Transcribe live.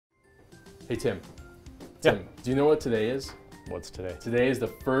Hey, Tim. Tim, do you know what today is? What's today? Today is the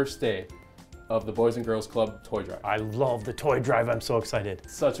first day of the Boys and Girls Club toy drive. I love the toy drive. I'm so excited.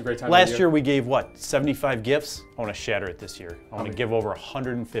 Such a great time. Last year we gave what, 75 gifts? I want to shatter it this year. I want to give over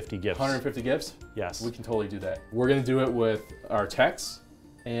 150 gifts. 150 gifts? Yes. We can totally do that. We're going to do it with our techs.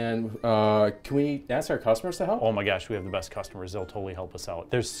 And can we ask our customers to help? Oh my gosh, we have the best customers. They'll totally help us out.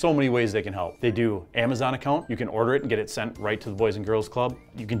 There's so many ways they can help. They do Amazon account. You can order it and get it sent right to the Boys and Girls Club.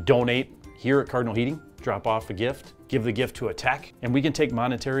 You can donate here at Cardinal Heating, drop off a gift, give the gift to a tech, and we can take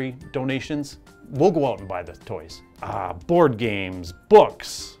monetary donations. We'll go out and buy the toys. Board games,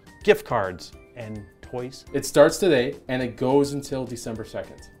 books, gift cards, and toys. It starts today and it goes until December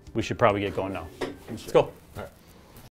 2nd. We should probably get going now. Let's go.